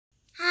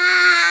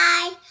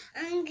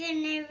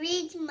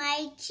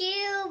buy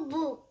 2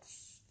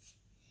 books.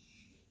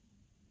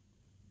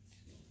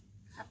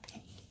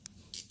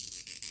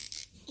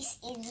 It's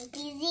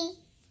easy.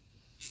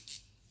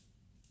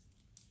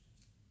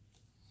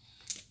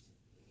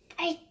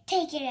 I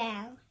take it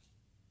out.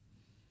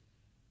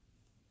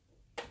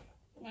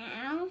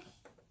 Now,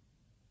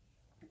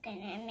 I'm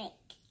gonna make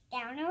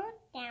downer.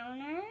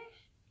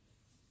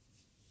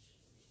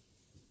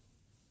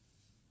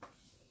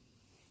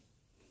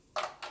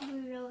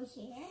 Put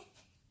here.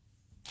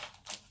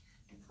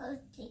 Close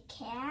the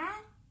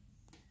cap.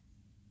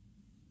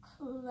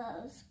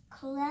 Close.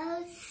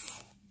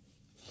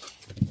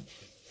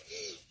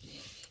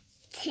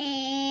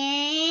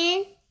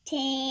 10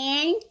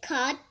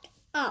 cut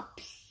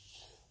ups.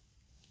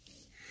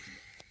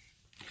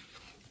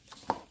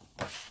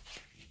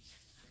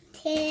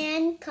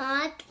 10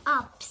 cut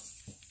ups.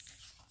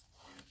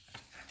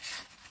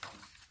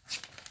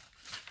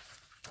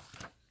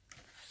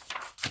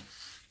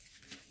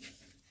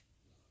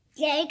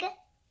 Jig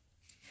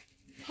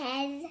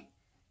has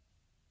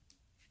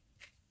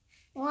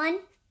 1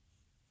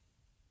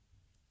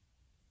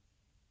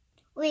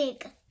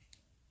 wig.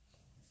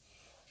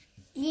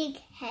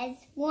 Jig has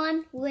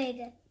 1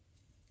 wig.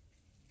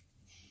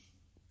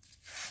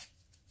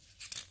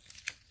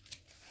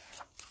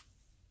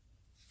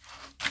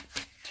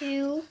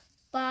 Two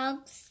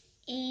bugs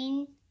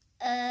in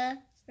a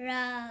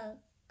rug.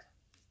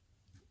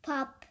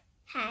 Pop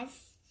has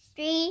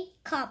 3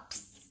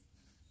 cups.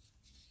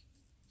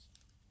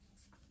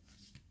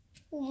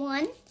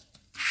 1.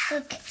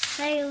 Look.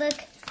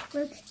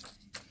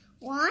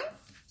 1.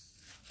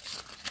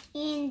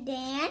 And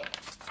then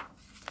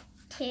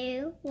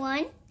 2.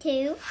 1,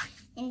 2.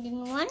 And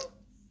then 1.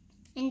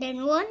 And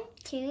then 1,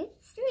 2,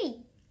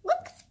 3.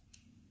 Look.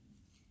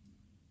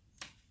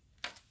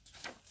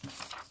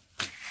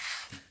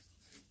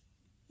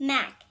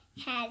 Mac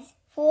has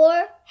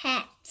 4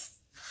 hats.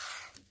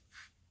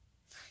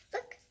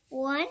 Look.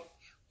 1,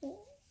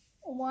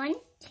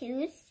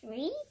 2,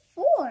 3,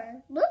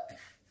 4. Look.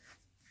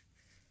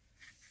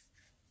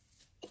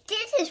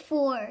 This is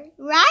 4,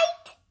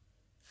 right?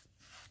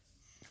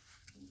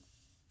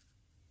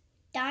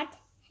 Dot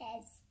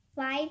has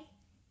 5.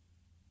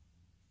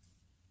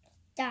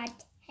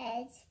 Dot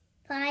has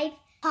 5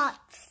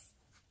 pots.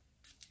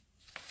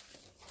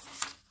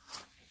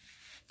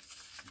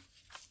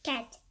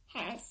 Cat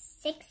has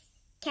 6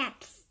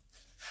 caps.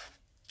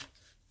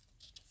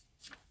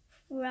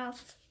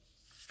 Ruff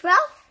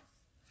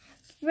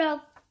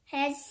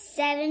has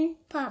 7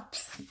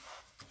 pups.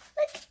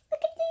 Look at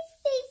these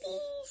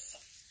babies.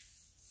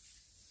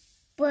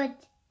 But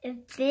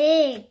it's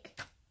big.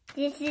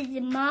 This is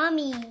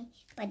mommy,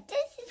 but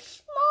this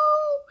is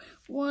small.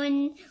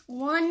 1,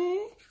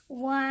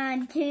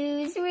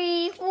 2,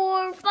 3,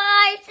 4,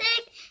 5, 6,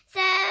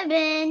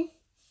 7.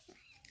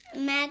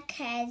 Mac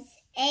has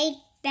 8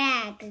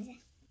 bags.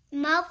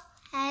 Muff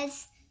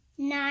has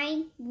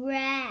 9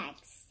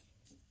 rags.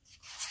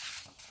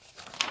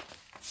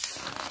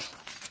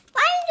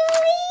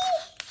 Finally,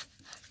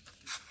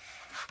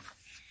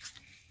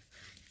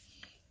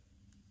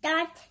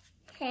 Dot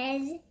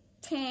has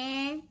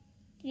 10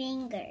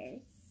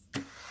 fingers.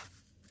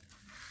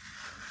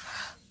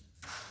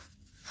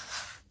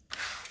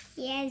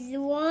 He has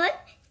 1,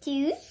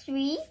 2,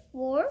 3,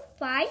 4,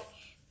 5.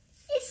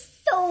 It's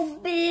so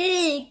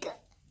big.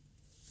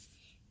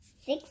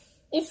 6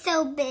 is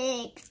so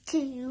big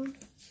too.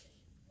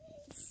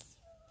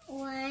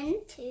 1,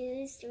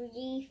 2,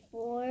 3,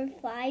 4,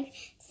 5,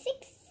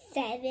 6,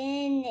 7,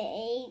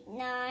 8,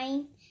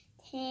 9,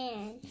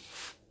 10.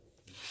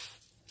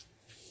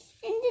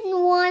 And then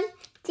 1,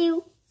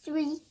 2,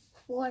 3,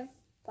 4,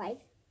 5,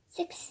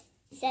 6,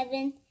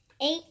 7,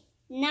 8,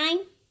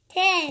 9,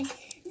 10.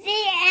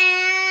 The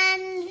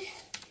end.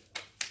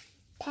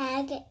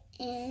 Peg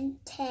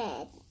and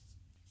Ted.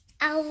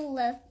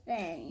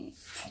 Elephant.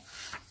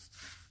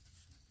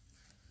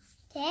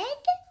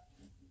 Ted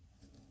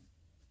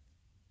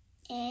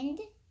and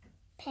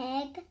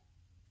Peg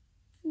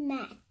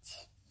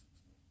match.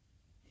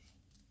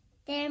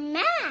 They're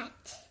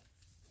match.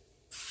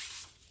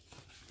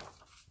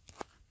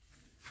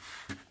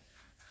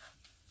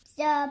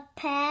 The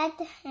pet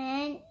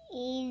hen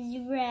is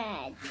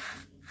red.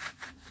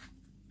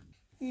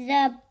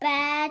 The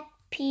bad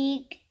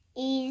pig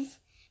is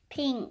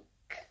pink.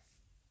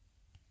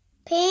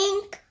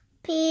 Pink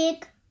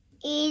pig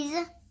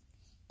is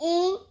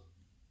in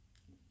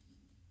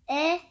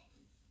a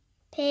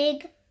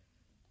pig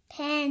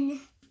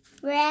pen.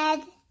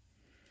 Red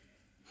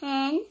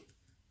hen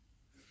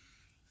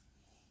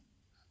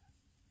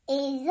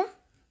is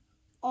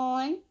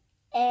on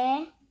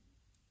a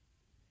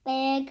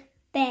big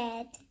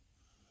bed.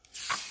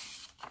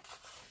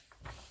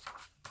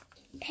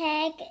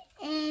 Peg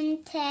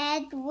and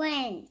Ted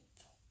went.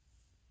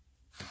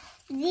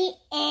 The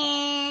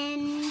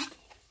end.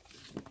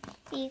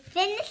 We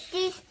finished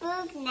this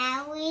book.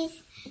 Now we're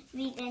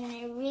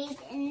gonna read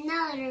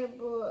another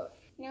book.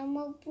 No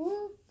more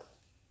book.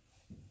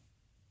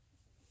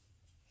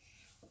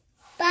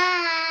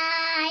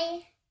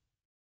 Bye.